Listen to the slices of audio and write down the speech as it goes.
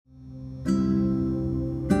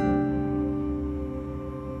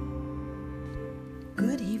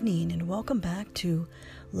welcome back to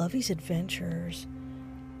Lovey's Adventures.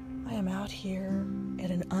 I am out here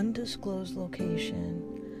at an undisclosed location,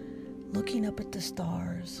 looking up at the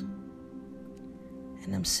stars,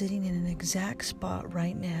 and I'm sitting in an exact spot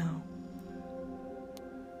right now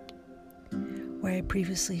where I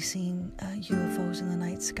previously seen UFOs in the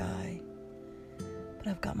night sky. But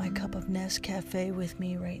I've got my cup of Nescafe with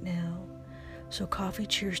me right now, so coffee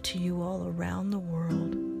cheers to you all around the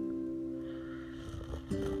world.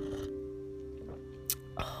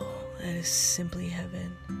 Oh, that is simply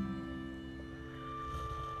heaven.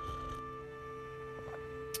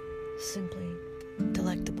 Simply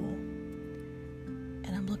delectable. And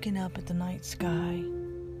I'm looking up at the night sky,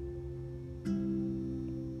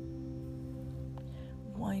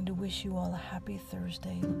 wanting to wish you all a happy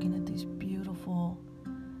Thursday, looking at these beautiful,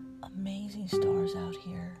 amazing stars out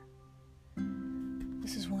here.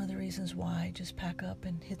 This is one of the reasons why I just pack up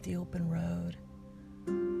and hit the open road,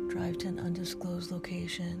 drive to an undisclosed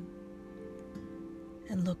location,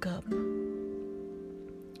 and look up. And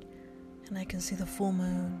I can see the full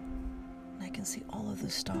moon, and I can see all of the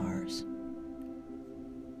stars.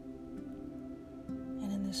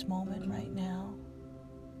 And in this moment right now,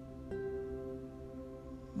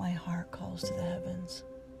 my heart calls to the heavens.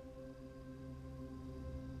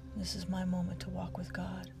 This is my moment to walk with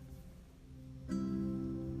God.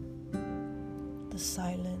 The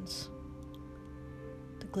silence,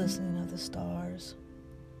 the glistening of the stars,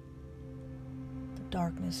 the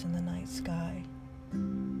darkness in the night sky,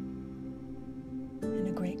 and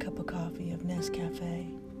a great cup of coffee of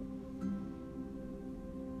Nescafe.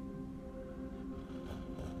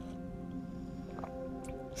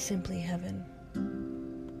 Simply heaven.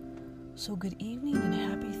 So good evening and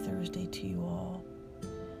happy Thursday to you all.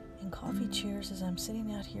 And coffee cheers as I'm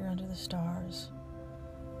sitting out here under the stars,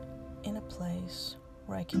 in a place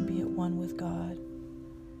where I can be at one with God,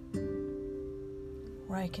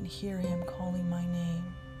 where I can hear Him calling my name.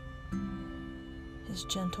 His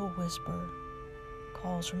gentle whisper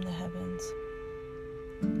calls from the heavens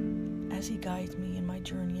as He guides me in my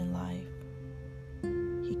journey in life.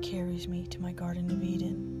 He carries me to my Garden of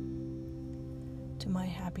Eden, to my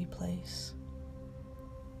happy place,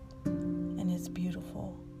 and it's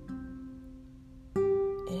beautiful.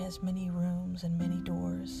 It has many rooms and many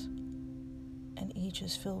doors, and each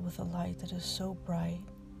is filled with a light that is so bright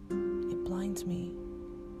it blinds me.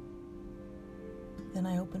 Then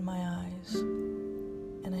I open my eyes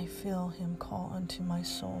and I feel Him call unto my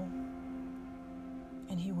soul,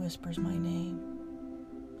 and He whispers my name.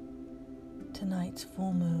 Tonight's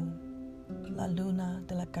full moon, La Luna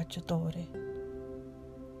della Cacciatore.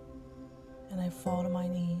 And I fall to my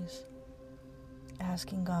knees,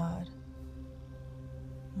 asking God,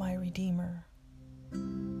 my Redeemer,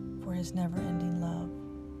 for His never-ending love.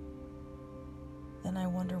 Then I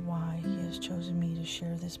wonder why He has chosen me to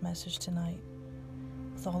share this message tonight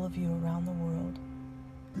with all of you around the world.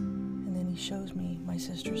 And then He shows me my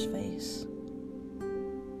sister's face.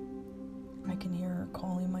 I can hear her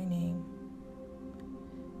calling my name,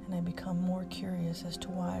 and I become more curious as to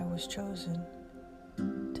why I was chosen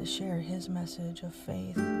to share His message of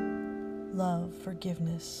faith, love,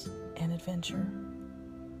 forgiveness, and adventure.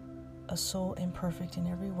 A soul imperfect in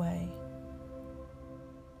every way.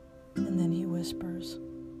 And then He whispers,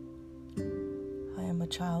 I am a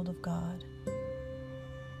child of God.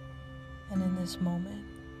 And in this moment,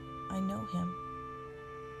 I know Him.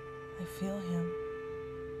 I feel Him.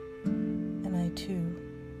 And I too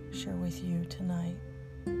share with you tonight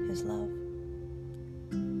His love,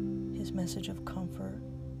 His message of comfort,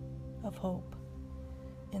 of hope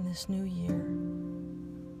in this new year.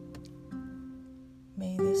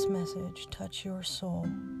 May this message touch your soul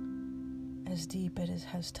as deep as it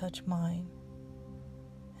has touched mine.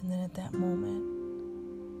 And then at that moment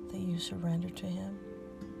that you surrender to Him,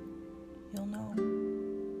 you'll know.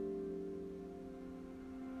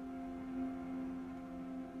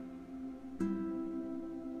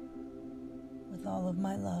 With all of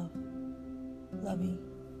my love, Lovey.